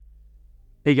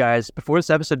Hey guys, before this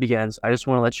episode begins, I just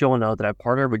want to let you all know that I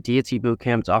partnered with DAT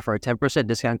Bootcamp to offer a 10%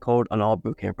 discount code on all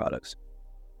Bootcamp products.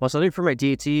 While studying for my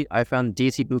DAT, I found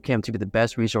DAT Bootcamp to be the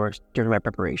best resource during my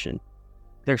preparation.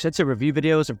 Their extensive review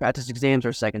videos and practice exams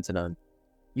are second to none.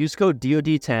 Use code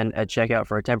DOD10 at checkout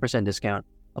for a 10% discount,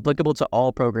 applicable to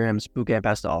all programs Bootcamp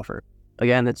has to offer.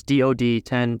 Again, that's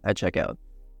DOD10 at checkout.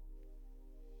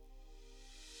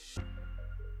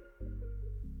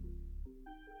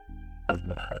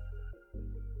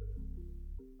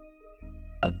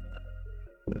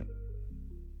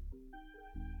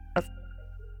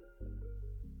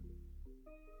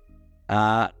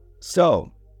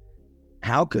 So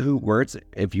how Kahoot works,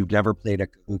 if you've never played a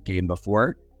Kahoot game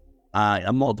before,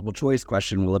 a multiple choice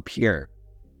question will appear.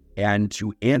 And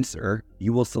to answer,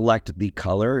 you will select the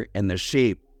color and the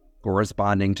shape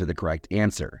corresponding to the correct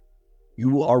answer.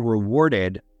 You are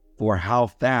rewarded for how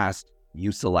fast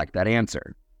you select that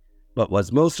answer. But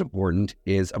what's most important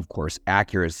is, of course,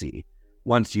 accuracy.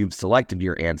 Once you've selected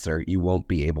your answer, you won't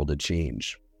be able to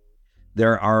change.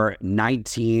 There are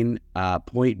 19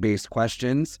 point-based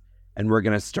questions, and we're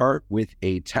going to start with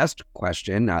a test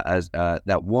question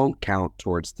that won't count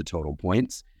towards the total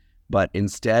points, but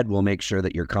instead we'll make sure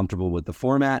that you're comfortable with the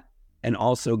format and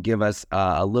also give us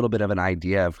a little bit of an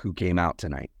idea of who came out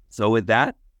tonight. So with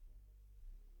that,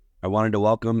 I wanted to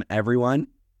welcome everyone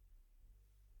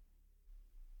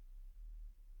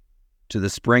to the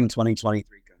Spring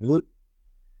 2023 Kahoot,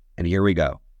 and here we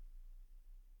go.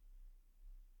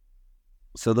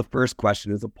 So the first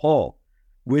question is a poll.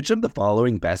 Which of the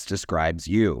following best describes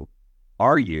you?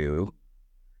 Are you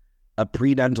a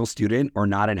pre-dental student or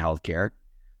not in healthcare?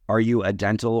 Are you a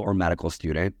dental or medical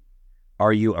student?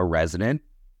 Are you a resident?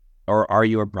 Or are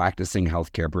you a practicing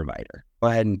healthcare provider? Go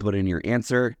ahead and put in your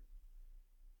answer.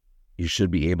 You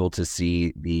should be able to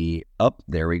see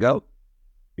there we go.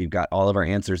 We've got all of our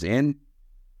answers in.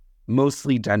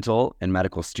 Mostly dental and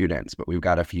medical students, but we've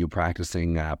got a few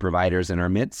practicing providers in our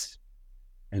midst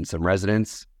and some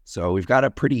residents. So we've got a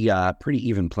pretty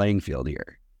even playing field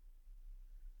here.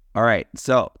 All right,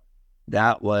 so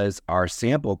that was our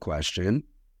sample question.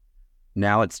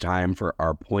 Now it's time for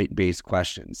our point-based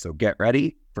questions. So get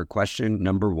ready for question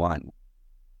number 1.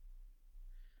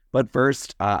 But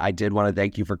first, I did want to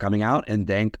thank you for coming out and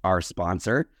thank our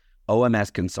sponsor,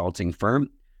 OMS Consulting Firm,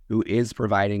 who is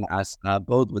providing us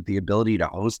both with the ability to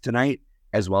host tonight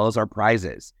as well as our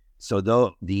prizes. So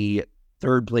though the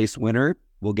third place winner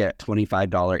will get a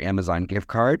 $25 Amazon gift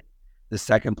card. The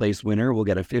second place winner will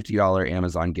get a $50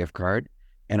 Amazon gift card.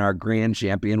 And our grand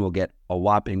champion will get a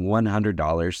whopping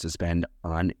 $100 to spend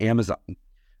on Amazon.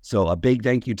 So a big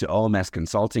thank you to OMS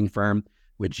Consulting Firm,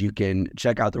 which you can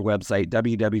check out their website,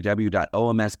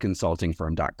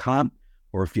 www.omsconsultingfirm.com,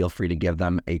 or feel free to give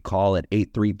them a call at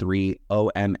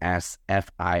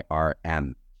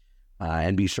 833-OMS-FIRM.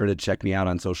 And be sure to check me out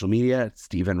on social media,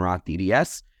 Stephen Roth,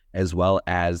 DDS, as well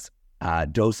as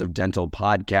Dose of Dental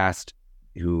podcast,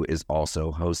 who is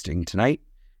also hosting tonight,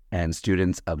 and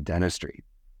Students of Dentistry.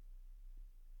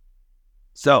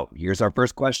 So here's our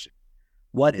first question.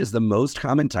 What is the most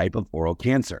common type of oral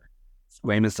cancer?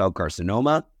 Squamous cell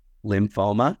carcinoma,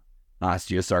 lymphoma,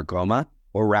 osteosarcoma,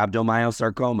 or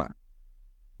rhabdomyosarcoma?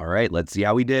 All right, let's see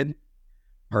how we did.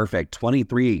 Perfect.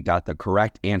 23 got the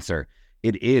correct answer.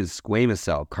 It is squamous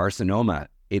cell carcinoma.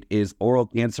 It is Oral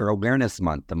Cancer Awareness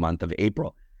Month, the month of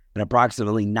April. And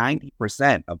approximately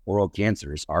 90% of oral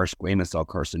cancers are squamous cell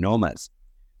carcinomas.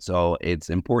 So it's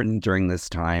important during this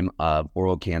time of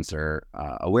Oral Cancer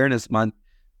Awareness Month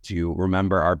to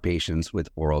remember our patients with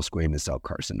oral squamous cell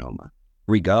carcinoma. Here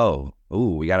we go.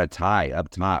 Ooh, we got a tie up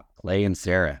top, Clay and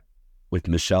Sarah, with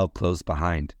Michelle close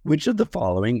behind. Which of the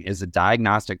following is a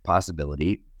diagnostic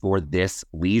possibility for this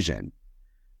lesion?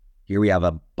 Here we have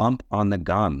a bump on the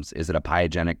gums. Is it a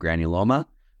pyogenic granuloma,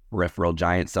 peripheral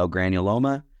giant cell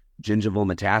granuloma,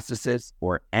 gingival metastasis,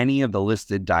 or any of the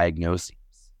listed diagnoses?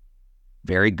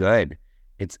 Very good.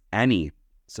 It's any.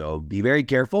 So be very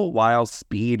careful. While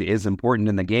speed is important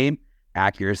in the game,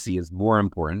 accuracy is more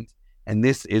important. And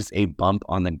this is a bump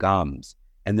on the gums.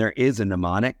 And there is a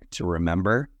mnemonic to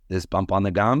remember this bump on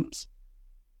the gums.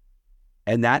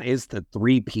 And that is the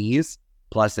 3 Ps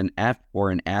plus an F or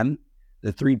an M.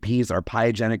 The 3 Ps are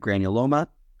pyogenic granuloma,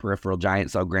 peripheral giant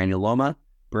cell granuloma,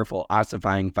 peripheral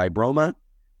ossifying fibroma,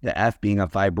 the F being a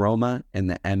fibroma, and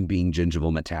the M being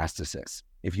gingival metastasis.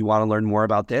 If you want to learn more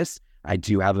about this, I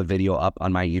do have a video up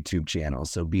on my YouTube channel,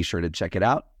 so be sure to check it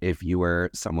out if you were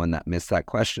someone that missed that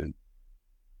question.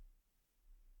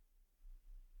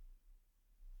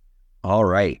 All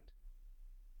right.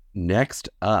 Next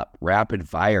up, rapid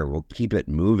fire. We'll keep it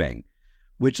moving.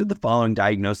 Which of the following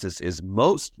diagnosis is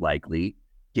most likely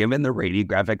given the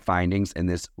radiographic findings in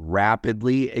this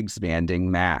rapidly expanding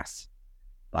mass?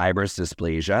 Fibrous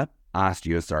dysplasia,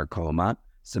 osteosarcoma,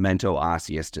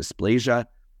 cemento-osseous dysplasia,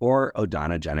 or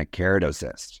odontogenic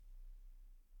keratocyst.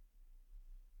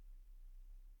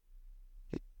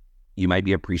 You might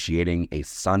be appreciating a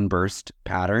sunburst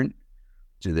pattern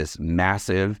to this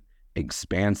massive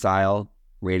expansile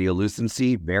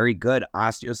radiolucency. Very good,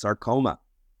 osteosarcoma.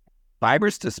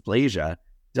 Fibrous dysplasia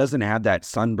doesn't have that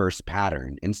sunburst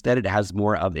pattern. Instead, it has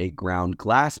more of a ground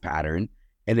glass pattern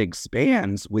and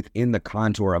expands within the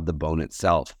contour of the bone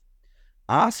itself.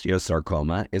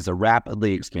 Osteosarcoma is a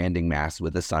rapidly expanding mass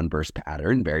with a sunburst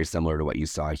pattern, very similar to what you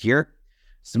saw here.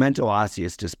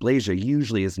 Cemento-osseous dysplasia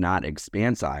usually is not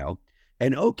expansile,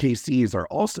 and OKCs are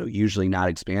also usually not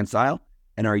expansile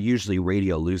and are usually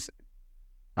radiolucent.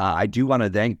 I do want to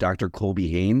thank Dr. Colby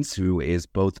Haynes, who is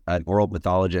both an oral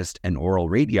pathologist and oral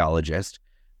radiologist,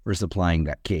 for supplying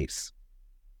that case.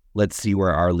 Let's see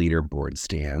where our leaderboard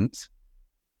stands.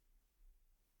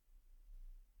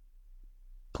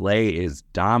 Clay is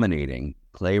dominating.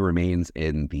 Clay remains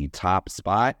in the top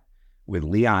spot, with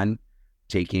Leon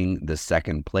taking the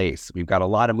second place. We've got a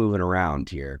lot of moving around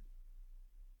here.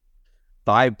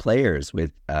 5 players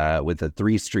with a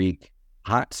 3-streak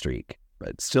hot streak,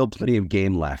 but still plenty of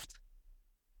game left.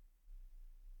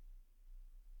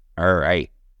 All right,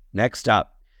 next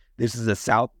up, this is a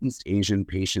Southeast Asian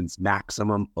patient's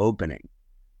maximum opening.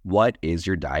 What is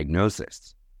your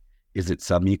diagnosis? Is it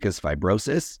submucous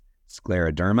fibrosis,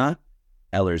 scleroderma,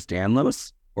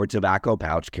 Ehlers-Danlos, or tobacco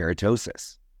pouch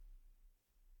keratosis?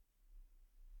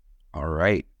 All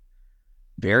right,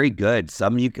 very good,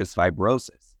 submucous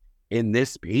fibrosis. In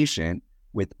this patient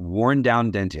with worn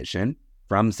down dentition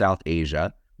from South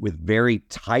Asia, with very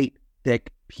tight,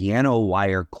 thick piano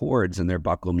wire cords in their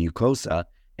buccal mucosa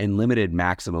and limited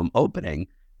maximum opening,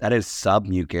 that is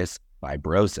submucous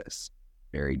fibrosis.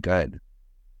 Very good.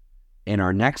 And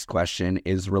our next question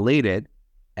is related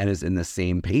and is in the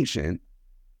same patient.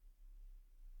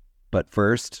 But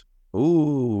first,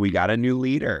 we got a new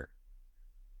leader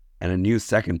and a new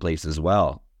second place as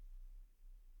well.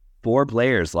 4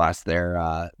 players lost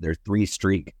their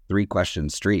 3-question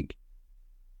streak.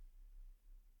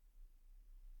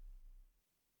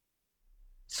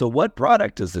 So what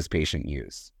product does this patient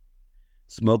use?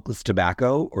 Smokeless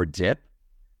tobacco or dip,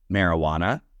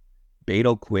 marijuana,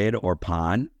 betel quid or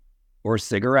pon, or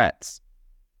cigarettes?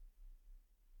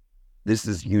 This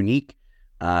is unique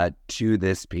to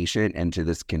this patient and to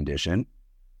this condition.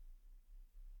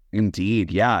 Indeed,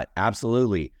 yeah,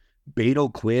 absolutely. Betel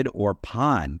quid or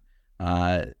pon.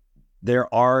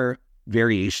 There are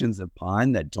variations of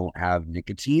pon that don't have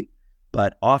nicotine,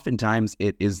 but oftentimes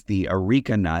it is the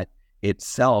areca nut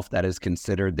itself that is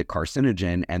considered the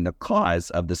carcinogen and the cause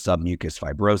of the submucous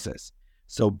fibrosis.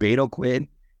 So betel quid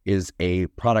is a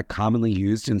product commonly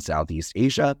used in Southeast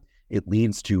Asia. It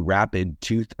leads to rapid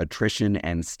tooth attrition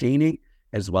and staining,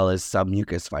 as well as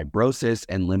submucous fibrosis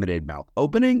and limited mouth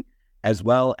opening, as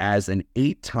well as an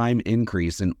 8-time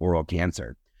increase in oral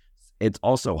cancer. It's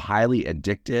also highly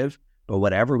addictive, but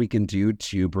whatever we can do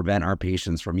to prevent our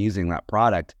patients from using that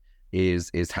product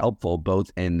is helpful both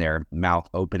in their mouth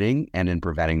opening and in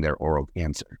preventing their oral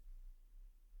cancer.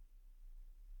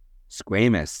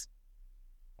 Squamous,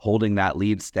 holding that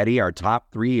lead steady. Our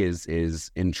top 3 is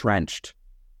entrenched.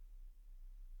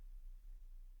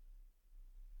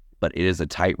 But it is a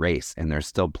tight race, and there's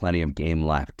still plenty of game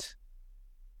left.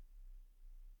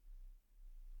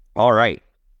 All right.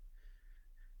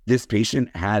 This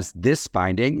patient has this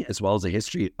finding, as well as a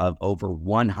history of over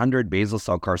 100 basal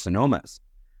cell carcinomas.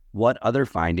 What other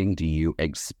finding do you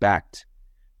expect?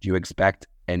 Do you expect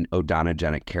an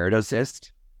odontogenic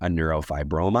keratocyst, a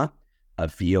neurofibroma, a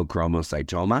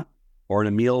pheochromocytoma, or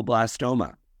an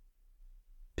ameloblastoma?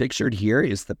 Pictured here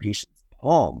is the patient's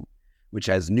palm, which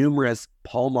has numerous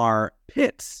palmar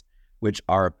pits, which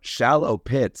are shallow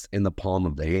pits in the palm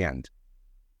of the hand.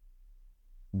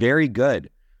 Very good.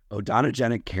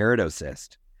 Odontogenic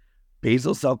keratocyst.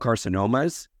 Basal cell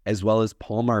carcinomas, as well as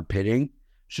palmar pitting,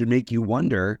 should make you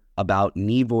wonder about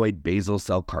nevoid basal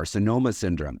cell carcinoma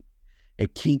syndrome. A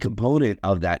key component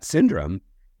of that syndrome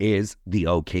is the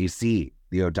OKC,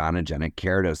 the odontogenic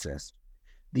keratocyst.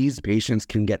 These patients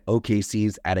can get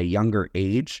OKCs at a younger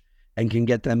age and can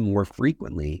get them more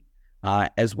frequently,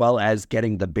 as well as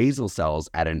getting the basal cells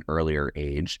at an earlier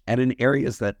age and in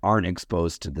areas that aren't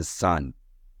exposed to the sun.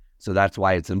 So that's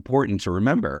why it's important to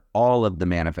remember all of the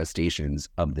manifestations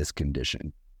of this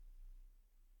condition.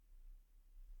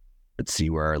 Let's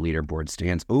see where our leaderboard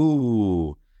stands.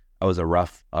 Ooh, that was a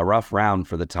rough round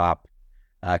for the top.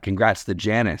 Congrats to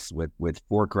Janice with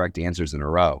 4 correct answers in a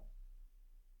row.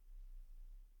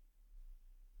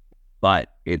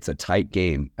 but it's a tight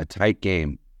game,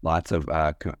 Lots of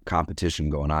competition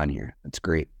going on here. That's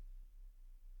great.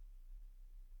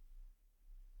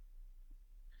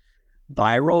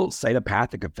 Viral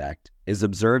cytopathic effect is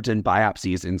observed in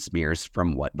biopsies and smears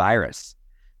from what virus?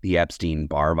 The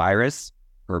Epstein-Barr virus,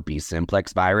 herpes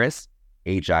simplex virus,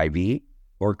 HIV,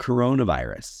 or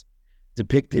coronavirus.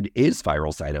 Depicted is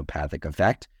viral cytopathic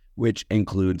effect, which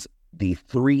includes the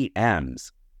 3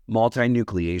 M's: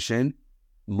 multinucleation,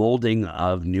 molding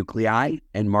of nuclei,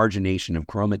 and margination of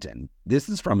chromatin. This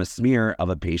is from a smear of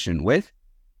a patient with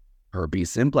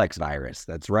herpes simplex virus.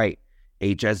 That's right.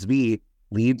 HSV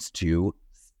leads to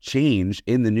change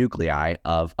in the nuclei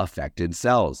of affected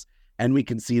cells. And we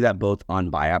can see that both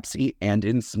on biopsy and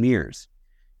in smears.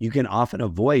 You can often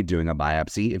avoid doing a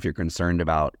biopsy if you're concerned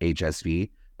about HSV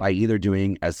by either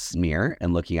doing a smear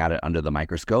and looking at it under the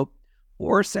microscope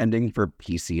or sending for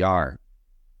PCR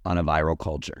on a viral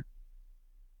culture.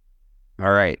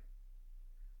 All right.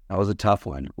 That was a tough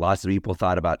one. Lots of people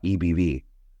thought about EBV.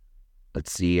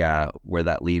 Let's see where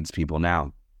that leads people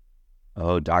now.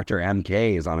 Oh, Dr.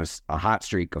 MK is on a hot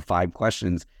streak of 5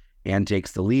 questions and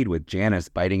takes the lead with Janice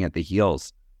biting at the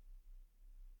heels.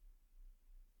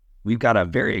 We've got a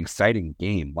very exciting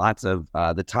game. Lots of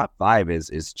the top 5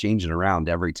 is changing around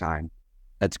every time.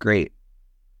 That's great.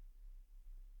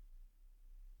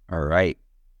 All right.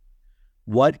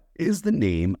 What is the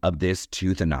name of this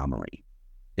tooth anomaly?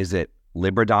 Is it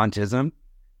librodontism,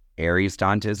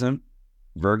 ariesdontism,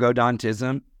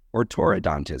 virgodontism, or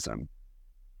toroidontism?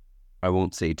 I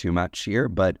won't say too much here,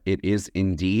 but it is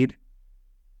indeed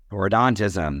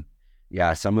toroidontism.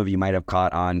 Yeah, some of you might have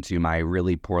caught on to my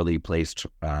really poorly placed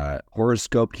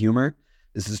horoscope humor.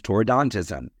 This is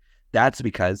toroidontism. That's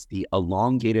because the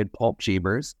elongated pulp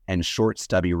chambers and short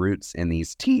stubby roots in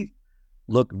these teeth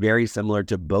look very similar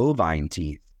to bovine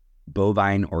teeth.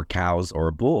 Bovine or cows or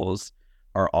bulls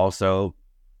are also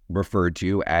referred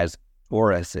to as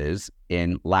tauruses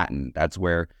in Latin. That's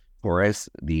where Taurus,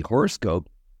 the horoscope,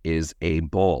 is a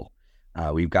bull.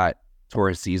 We've got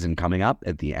Taurus season coming up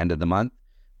at the end of the month.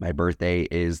 My birthday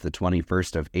is the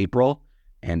 21st of April,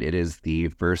 and it is the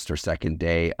first or second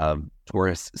day of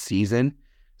Taurus season.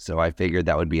 So I figured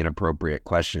that would be an appropriate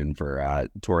question for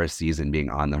Taurus season being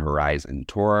on the horizon.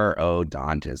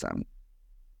 Toroidontism.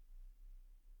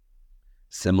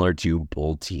 Similar to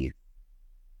bull teeth.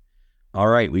 All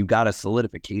right, we've got a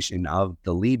solidification of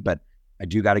the lead, but I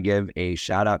do got to give a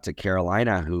shout out to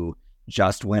Carolina, who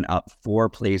just went up 4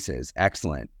 places.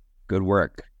 Excellent. Good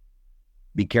work.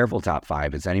 Be careful, top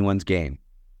 5. It's anyone's game.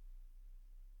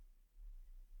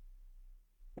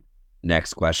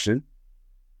 Next question.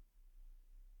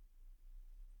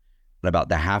 About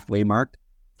the halfway mark.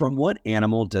 From what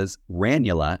animal does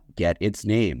ranula get its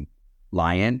name?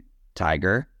 Lion,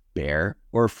 tiger, bear,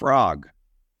 or frog?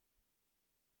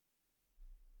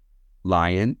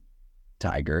 Lion,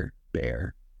 tiger,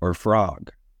 bear, or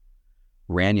frog?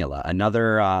 Ranula,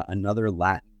 another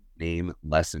Latin name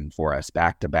lesson for us,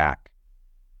 back to back.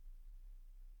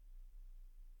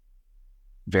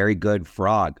 Very good,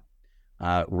 frog.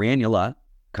 Ranula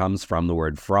comes from the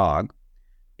word frog.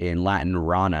 In Latin,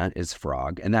 rana is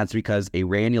frog, and that's because a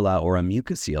ranula or a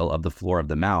mucocele of the floor of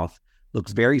the mouth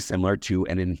looks very similar to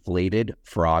an inflated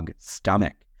frog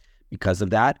stomach. Because of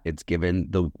that, it's given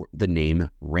the name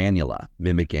ranula,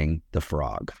 mimicking the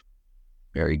frog.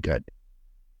 Very good.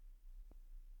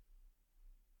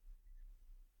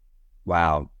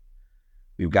 Wow.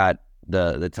 We've got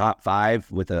the top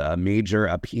 5 with a major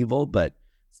upheaval, but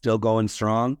still going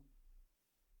strong.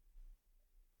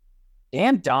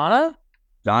 And Donna?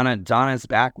 Donna's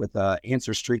back with an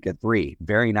answer streak at 3.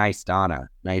 Very nice, Donna.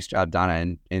 Nice job,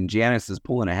 Donna. And Janice is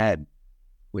pulling ahead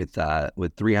with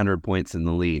 300 points in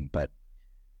the lead, but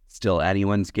still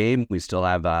anyone's game. We still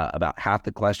have about half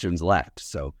the questions left.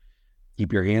 So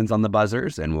keep your hands on the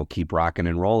buzzers and we'll keep rocking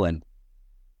and rolling.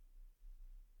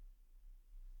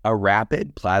 A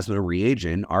rapid plasma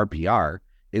reagent, RPR,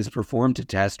 is performed to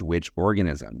test which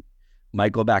organism?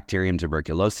 Mycobacterium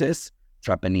tuberculosis,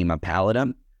 Treponema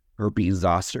pallidum, herpes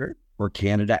zoster, or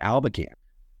Candida albicans.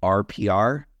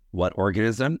 RPR, what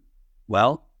organism?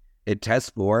 Well, it tests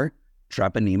for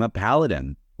Treponema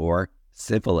pallidum, or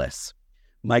syphilis.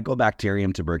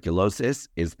 Mycobacterium tuberculosis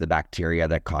is the bacteria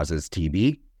that causes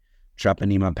TB.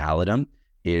 Treponema pallidum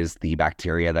is the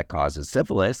bacteria that causes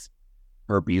syphilis.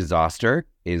 Herpes zoster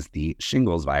is the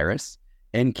shingles virus.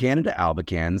 And Candida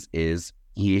albicans is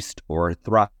yeast or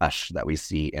thrush that we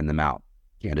see in the mouth,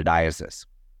 candidiasis.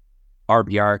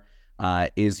 RPR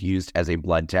is used as a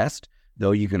blood test,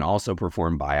 though you can also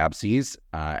perform biopsies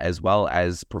as well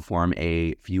as perform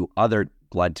a few other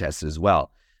blood tests as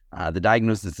well. The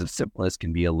diagnosis of syphilis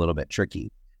can be a little bit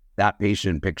tricky. That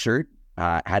patient pictured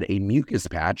had a mucus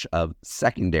patch of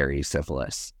secondary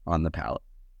syphilis on the palate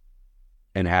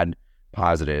and had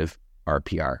positive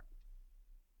RPR.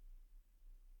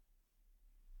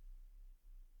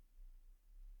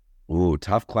 Ooh,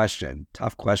 tough question.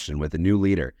 Tough question with a new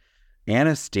leader.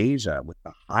 Anastasia with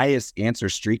the highest answer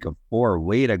streak of 4.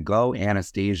 Way to go,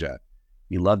 Anastasia.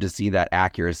 We love to see that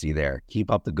accuracy there.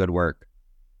 Keep up the good work.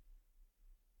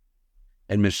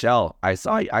 And Michelle, I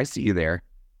see you there,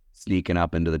 sneaking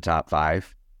up into the top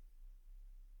 5.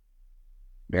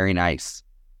 Very nice.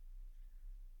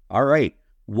 All right.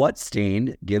 What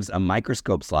stain gives a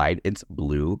microscope slide its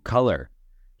blue color?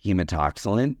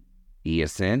 Hematoxylin,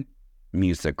 eosin,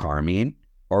 mucicarmine,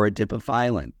 or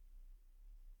adipophyllin?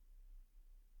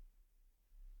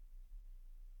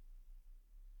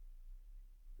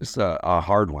 This is a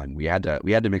hard one. We had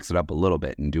to mix it up a little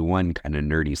bit and do one kind of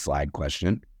nerdy slide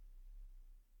question.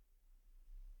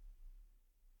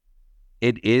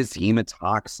 It is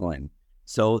hematoxylin.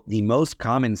 So the most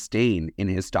common stain in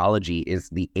histology is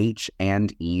the H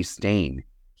and E stain,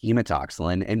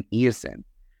 hematoxylin and eosin.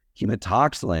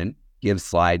 Hematoxylin gives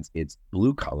slides its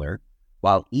blue color,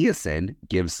 while eosin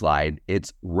gives slide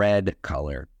its red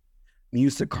color.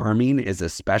 Mucicarmine is a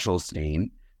special stain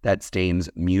that stains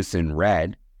mucin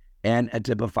red, and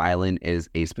adipophyllin is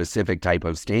a specific type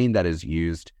of stain that is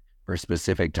used for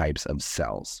specific types of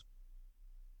cells.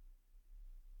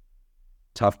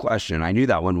 Tough question. I knew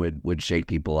that one would shake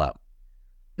people up.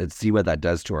 Let's see what that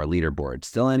does to our leaderboard.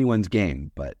 Still anyone's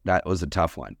game, but that was a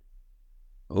tough one.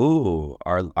 Ooh,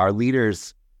 our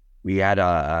leaders, we had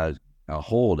a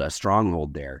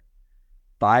stronghold there.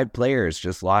 5 players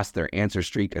just lost their answer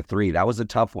streak of 3. That was a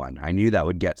tough one. I knew that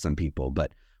would get some people,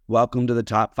 but welcome to the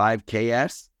top 5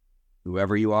 KS,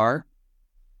 whoever you are.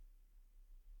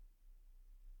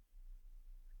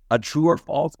 A true or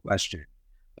false question.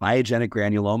 Pyogenic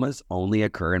granulomas only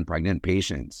occur in pregnant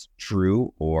patients.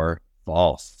 True or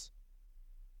false?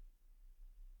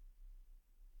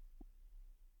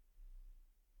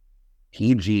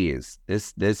 PGs.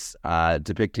 This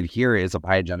depicted here is a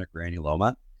pyogenic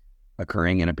granuloma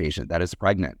occurring in a patient that is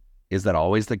pregnant. Is that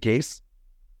always the case?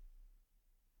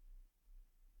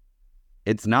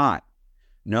 It's not.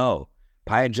 No.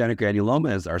 Pyogenic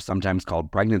granulomas are sometimes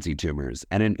called pregnancy tumors.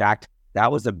 And in fact,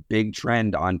 that was a big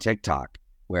trend on TikTok,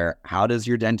 where how does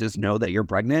your dentist know that you're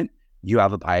pregnant? You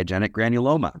have a pyogenic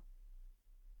granuloma.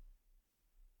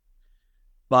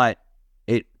 But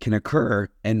it can occur,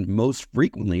 and most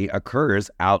frequently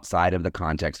occurs outside of the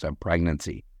context of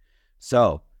pregnancy.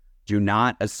 So do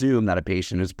not assume that a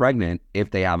patient is pregnant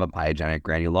if they have a pyogenic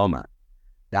granuloma.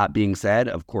 That being said,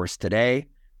 of course, today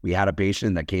we had a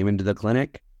patient that came into the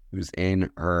clinic who's in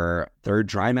her 3rd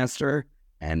trimester,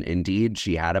 and indeed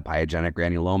she had a pyogenic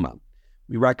granuloma.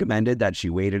 We recommended that she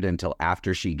waited until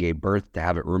after she gave birth to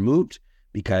have it removed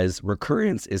because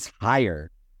recurrence is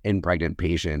higher in pregnant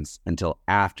patients until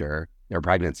after their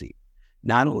pregnancy.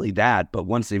 Not only that, but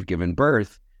once they've given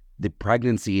birth, the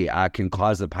pregnancy can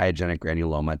cause the pyogenic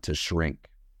granuloma to shrink.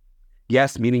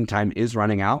 Yes, meeting time is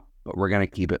running out, but we're going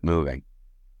to keep it moving.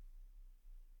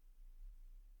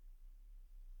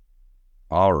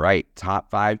 All right, top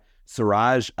 5.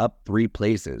 Suraj up 3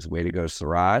 places. Way to go,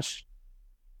 Suraj.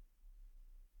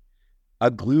 A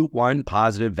GLUT1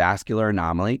 positive vascular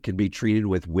anomaly can be treated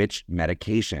with which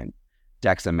medication?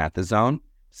 Dexamethasone,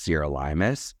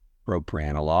 sirolimus,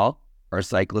 propranolol, or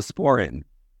cyclosporin?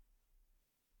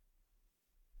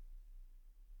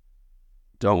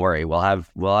 Don't worry, we'll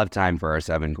have time for our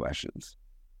 7 questions.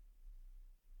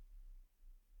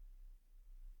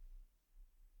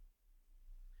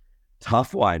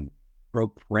 Tough one.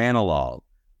 Propranolol.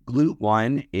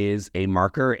 GLUT1 is a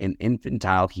marker in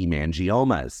infantile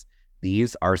hemangiomas.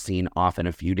 These are seen often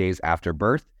a few days after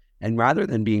birth, and rather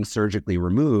than being surgically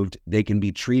removed, they can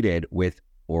be treated with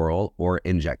oral or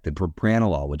injected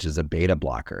propranolol, which is a beta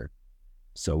blocker.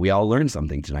 So we all learned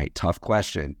something tonight. Tough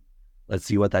question. Let's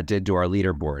see what that did to our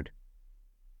leaderboard.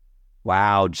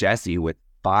 Wow, Jesse with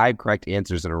 5 correct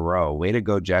answers in a row. Way to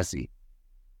go, Jesse.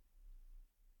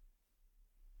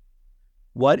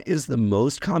 What is the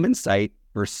most common site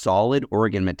for solid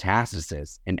organ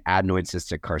metastasis in adenoid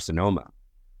cystic carcinoma?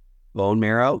 Bone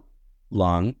marrow,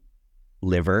 lung,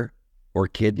 liver, or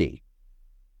kidney?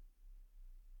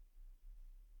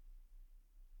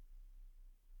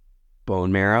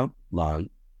 Bone marrow, lung,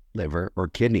 liver, or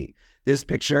kidney. This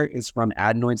picture is from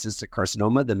adenoid cystic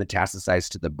carcinoma that metastasized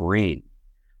to the brain.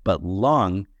 But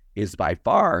lung is by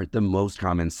far the most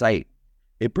common site.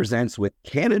 It presents with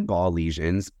cannonball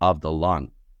lesions of the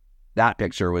lung. That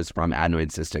picture was from adenoid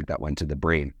cystic that went to the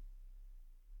brain.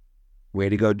 Way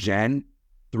to go, Jen.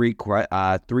 Three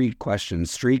question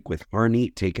streak with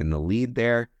Harneet taking the lead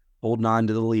there, holding on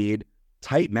to the lead.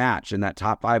 Tight match in that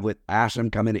top 5 with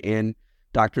Asham coming in.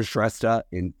 Dr. Shrestha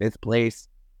in 5th place.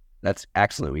 That's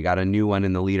excellent. We got a new one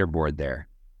in the leaderboard there.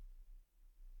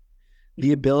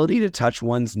 The ability to touch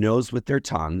one's nose with their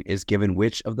tongue is given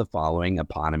which of the following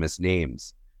eponymous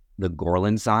names? The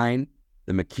Gorlin sign,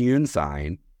 the McCune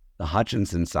sign, the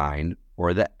Hutchinson sign,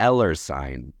 or the Ehlers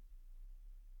sign.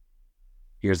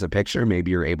 Here's a picture. Maybe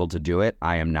you're able to do it.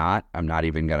 I am not. I'm not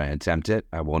even going to attempt it.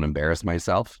 I won't embarrass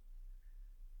myself.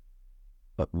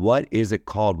 But what is it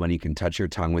called when you can touch your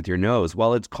tongue with your nose?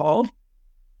 Well, it's called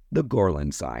the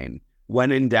Gorlin sign.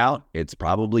 When in doubt, it's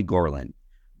probably Gorlin.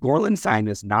 Gorlin sign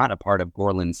is not a part of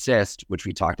Gorlin cyst, which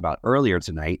we talked about earlier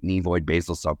tonight, nevoid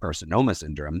basal cell carcinoma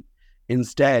syndrome.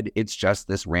 Instead, it's just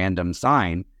this random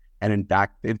sign. And in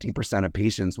fact, 50% of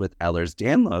patients with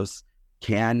Ehlers-Danlos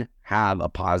can have a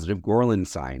positive Gorlin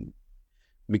sign.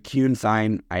 McCune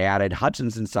sign, I added.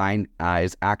 Hutchinson sign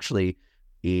is actually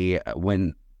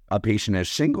when a patient has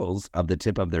shingles of the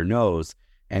tip of their nose,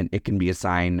 and it can be a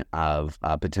sign of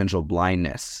potential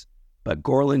blindness. But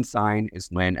Gorlin sign is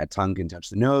when a tongue can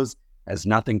touch the nose, has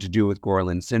nothing to do with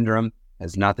Gorlin syndrome,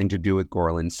 has nothing to do with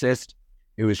Gorlin cyst.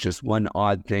 It was just one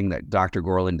odd thing that Dr.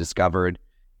 Gorlin discovered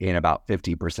in about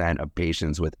 50% of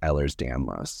patients with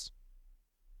Ehlers-Danlos.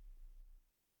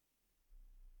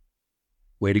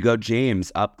 Way to go,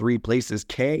 James. Up 3 places.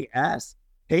 KS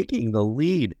taking the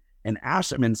lead and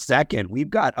Asham in 2nd.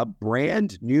 We've got a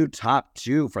brand new top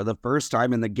 2 for the first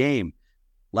time in the game.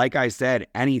 Like I said,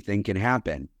 anything can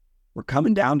happen. We're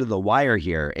coming down to the wire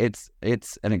here. It's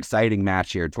an exciting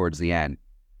match here towards the end.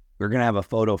 We're going to have a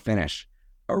photo finish.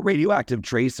 A radioactive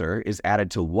tracer is added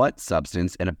to what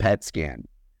substance in a PET scan?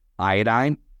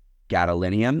 Iodine,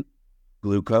 gadolinium,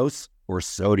 glucose, or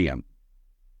sodium?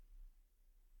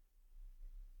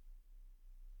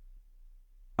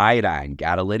 Iodine,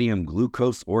 gadolinium,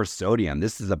 glucose, or sodium.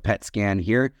 This is a PET scan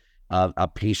here of a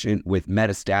patient with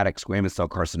metastatic squamous cell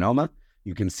carcinoma.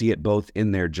 You can see it both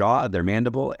in their jaw, their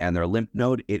mandible, and their lymph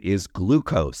node. It is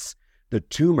glucose. The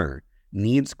tumor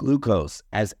needs glucose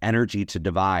as energy to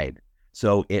divide.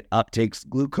 So it uptakes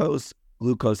glucose.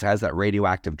 Glucose has that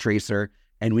radioactive tracer,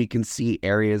 and we can see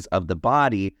areas of the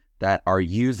body that are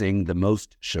using the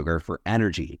most sugar for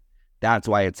energy. That's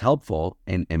why it's helpful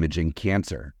in imaging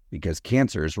cancer, because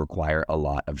cancers require a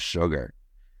lot of sugar.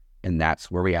 And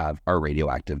that's where we have our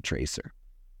radioactive tracer.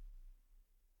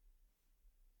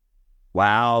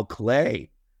 Wow, Clay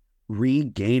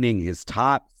regaining his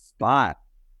top spot,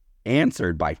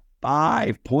 answered by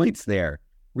 5 points there,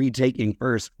 retaking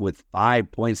first with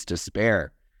 5 points to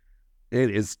spare.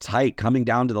 It is tight, coming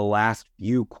down to the last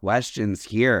few questions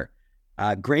here.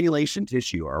 Granulation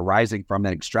tissue arising from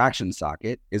an extraction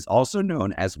socket is also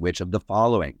known as which of the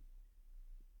following?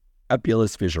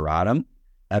 Epulis fissuratum,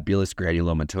 epulis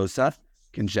granulomatosa,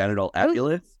 congenital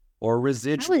epulis, or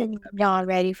residual? I was not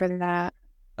ready for that.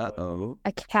 Uh-oh.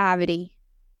 A cavity.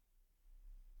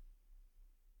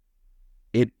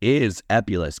 It is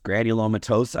epulis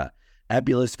granulomatosa.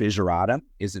 Epulis fissuratum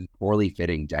is in poorly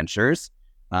fitting dentures.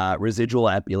 Residual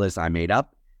epulis I made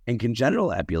up. And congenital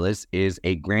epulis is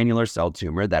a granular cell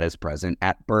tumor that is present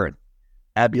at birth.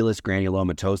 Epulis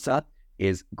granulomatosa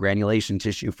is granulation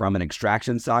tissue from an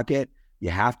extraction socket. You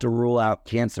have to rule out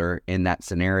cancer in that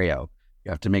scenario.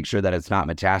 You have to make sure that it's not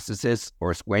metastasis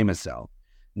or squamous cell.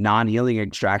 Non-healing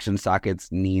extraction sockets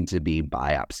need to be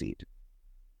biopsied.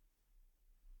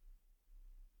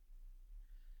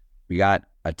 We got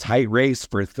a tight race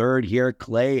for third here.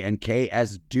 Clay and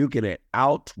KS duking it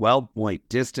out. 12-point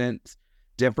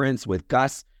difference with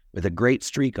Gus with a great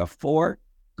streak of 4.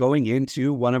 Going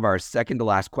into one of our second to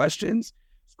last questions.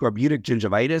 Scorbutic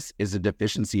gingivitis is a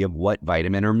deficiency of what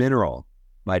vitamin or mineral?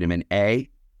 Vitamin A,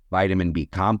 vitamin B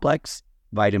complex,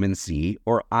 vitamin C,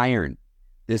 or iron?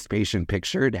 This patient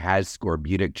pictured has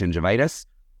scorbutic gingivitis,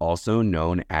 also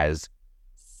known as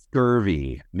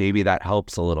scurvy. Maybe that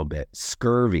helps a little bit.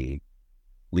 Scurvy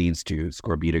leads to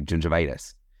scorbutic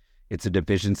gingivitis. It's a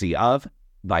deficiency of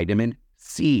vitamin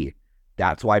C.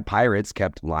 That's why pirates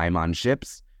kept lime on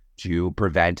ships, to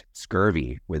prevent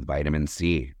scurvy with vitamin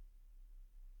C.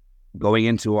 Going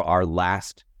into our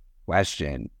last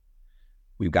question,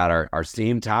 we've got our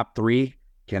same top 3.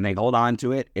 Can they hold on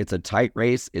to it? It's a tight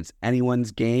race. It's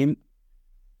anyone's game.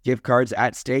 Gift cards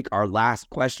at stake. Our last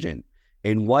question.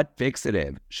 In what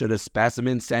fixative should a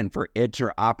specimen sent for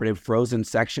intraoperative frozen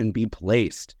section be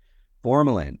placed?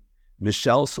 Formalin,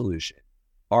 Michel solution,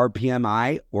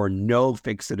 RPMI, or no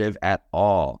fixative at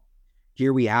all?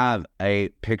 Here we have a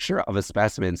picture of a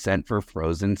specimen sent for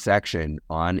frozen section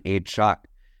on a chuck.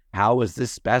 How was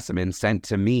this specimen sent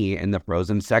to me in the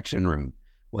frozen section room?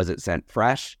 Was it sent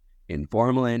fresh, in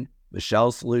formalin,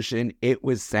 Michelle's solution? It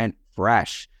was sent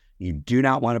fresh. You do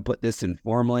not want to put this in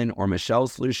formalin or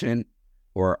Michelle's solution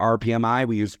or RPMI.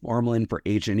 We use formalin for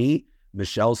H&E,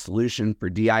 Michelle's solution for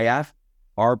DIF,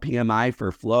 RPMI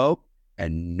for flow,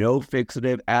 and no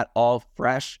fixative at all,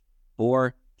 fresh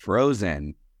or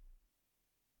frozen.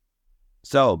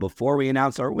 So before we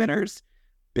announce our winners,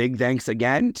 big thanks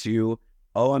again to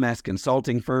OMS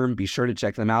Consulting Firm. Be sure to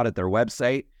check them out at their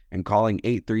website and calling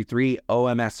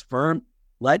 833-OMS-FIRM.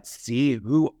 Let's see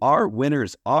who our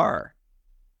winners are.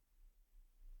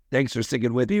 Thanks for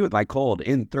sticking with me with my cold.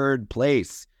 In third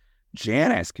place,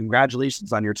 Janice.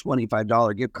 Congratulations on your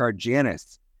 $25 gift card,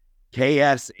 Janice.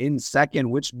 KS in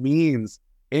second, which means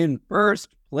in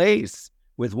first place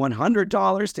with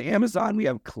 $100 to Amazon, we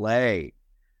have Clay.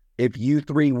 If you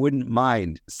three wouldn't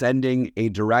mind sending a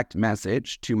direct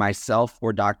message to myself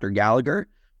or Dr. Gallagher,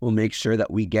 we'll make sure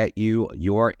that we get you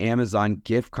your Amazon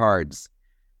gift cards.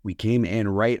 We came in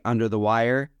right under the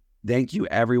wire. Thank you,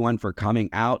 everyone, for coming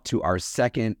out to our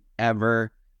second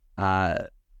ever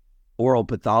oral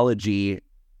pathology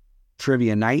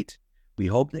trivia night. We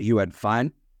hope that you had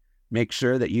fun. Make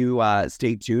sure that you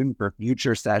stay tuned for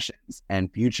future sessions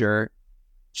and future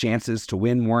chances to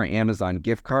win more Amazon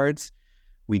gift cards.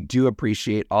 We do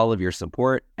appreciate all of your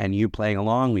support and you playing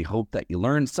along. We hope that you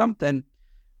learned something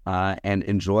and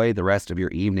enjoy the rest of your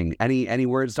evening. Any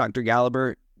words, Dr.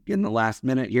 Gallagher, in the last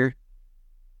minute here?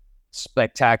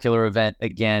 Spectacular event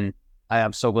again. I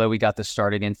am so glad we got this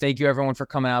started. And thank you, everyone, for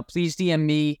coming out. Please DM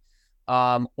me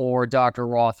or Dr.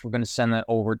 Roth. We're going to send that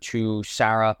over to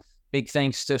Sarah. Big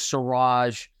thanks to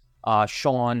Siraj,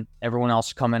 Sean, everyone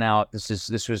else coming out.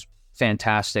 This was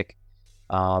fantastic.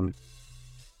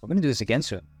 We're going to do this again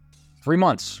soon. 3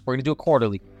 months. We're going to do it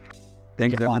quarterly.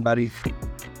 Thank you, everybody. Thank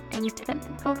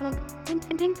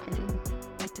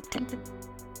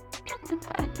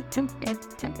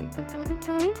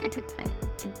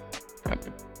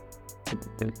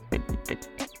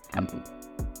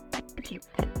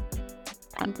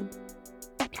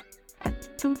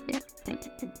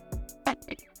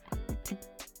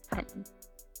you.